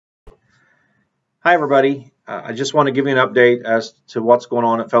Hi, everybody. I just want to give you an update as to what's going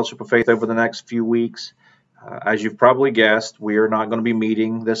on at Fellowship of Faith over the next few weeks. As you've probably guessed, we are not going to be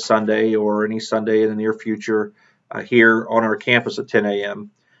meeting this Sunday or any Sunday in the near future here on our campus at 10 a.m.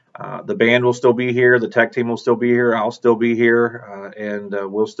 The band will still be here, the tech team will still be here, I'll still be here, and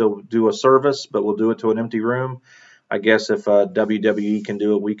we'll still do a service, but we'll do it to an empty room. I guess if WWE can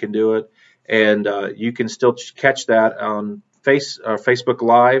do it, we can do it. And you can still catch that on Facebook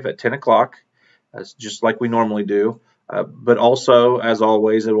Live at 10 o'clock. That's just like we normally do. But also, as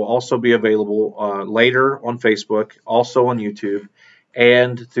always, it will also be available later on Facebook, also on YouTube,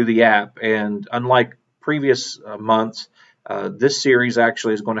 and through the app. And unlike previous months, this series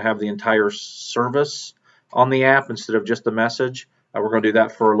actually is going to have the entire service on the app instead of just the message. We're going to do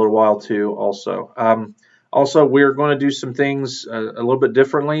that for a little while too, also. Also, we're going to do some things a little bit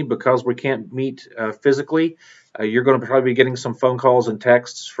differently because we can't meet physically. You're going to probably be getting some phone calls and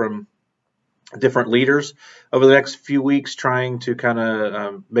texts from different leaders over the next few weeks, trying to kind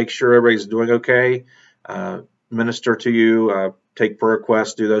of make sure everybody's doing okay, minister to you, take prayer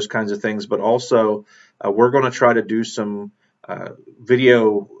requests, do those kinds of things. But also, we're going to try to do some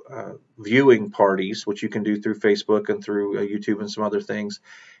video viewing parties, which you can do through Facebook and through YouTube and some other things.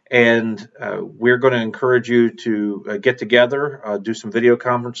 And we're going to encourage you to get together, do some video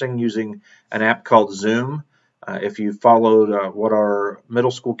conferencing using an app called Zoom. If you followed what our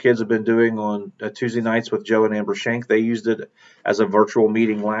middle school kids have been doing on Tuesday nights with Joe and Amber Shank, they used it as a virtual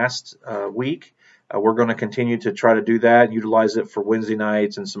meeting last week. We're going to continue to try to do that, utilize it for Wednesday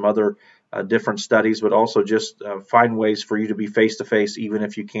nights and some other different studies, but also just find ways for you to be face-to-face even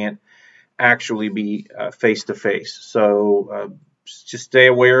if you can't actually be face-to-face. So just stay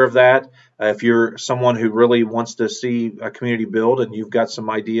aware of that. If you're someone who really wants to see a community build and you've got some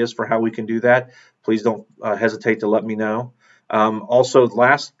ideas for how we can do that, please don't hesitate to let me know. Also,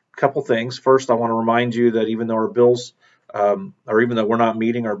 last couple things. First, I want to remind you that even though our bills, or even though we're not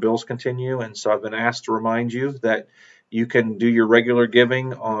meeting, our bills continue. And so I've been asked to remind you that you can do your regular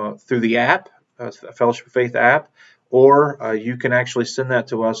giving through the app, Fellowship of Faith app, or you can actually send that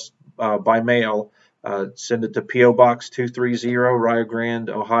to us by mail. Send it to P.O. Box 230, Rio Grande,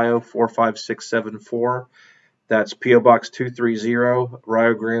 Ohio 45674. That's P.O. Box 230,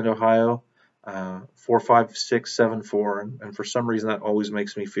 Rio Grande, Ohio 45674. And for some reason, that always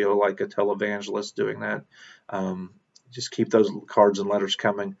makes me feel like a televangelist doing that. Just keep those cards and letters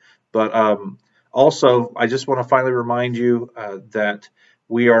coming. But also, I just want to finally remind you that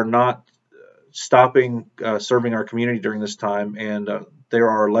we are not stopping serving our community during this time. And there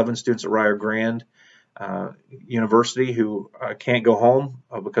are 11 students at Rio Grande University who can't go home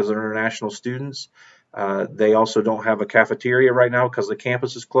because they're international students. They also don't have a cafeteria right now because the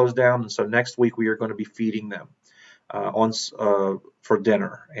campus is closed down. And so next week we are going to be feeding them for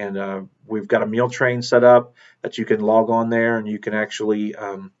dinner. And we've got a meal train set up that you can log on there and you can actually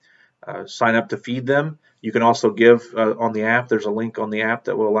sign up to feed them. You can also give on the app. There's a link on the app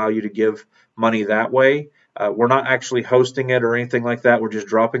that will allow you to give money that way. We're not actually hosting it or anything like that. We're just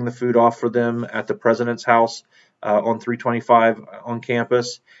dropping the food off for them at the president's house on 325 on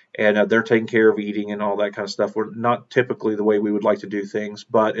campus, and they're taking care of eating and all that kind of stuff. We're not typically the way we would like to do things,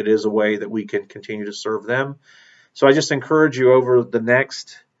 but it is a way that we can continue to serve them. So I just encourage you over the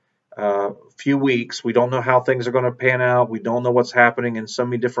next few weeks. We don't know how things are going to pan out. We don't know what's happening in so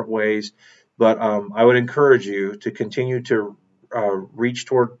many different ways, but I would encourage you to continue to reach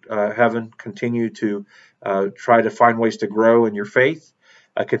toward heaven, continue to try to find ways to grow in your faith,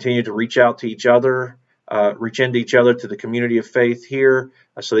 continue to reach out to each other, reach into each other to the community of faith here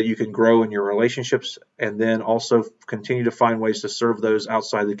so that you can grow in your relationships, and then also continue to find ways to serve those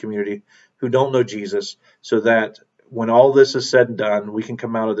outside the community who don't know Jesus, so that when all this is said and done, we can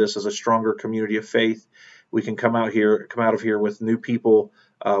come out of this as a stronger community of faith. We can come out of here with new people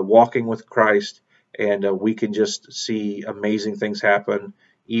walking with Christ, and we can just see amazing things happen,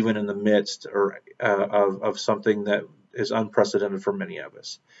 even in the midst of something that is unprecedented for many of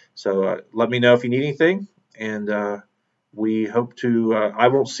us. So let me know if you need anything, and we hope to. I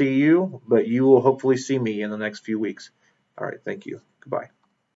won't see you, but you will hopefully see me in the next few weeks. All right, thank you. Goodbye.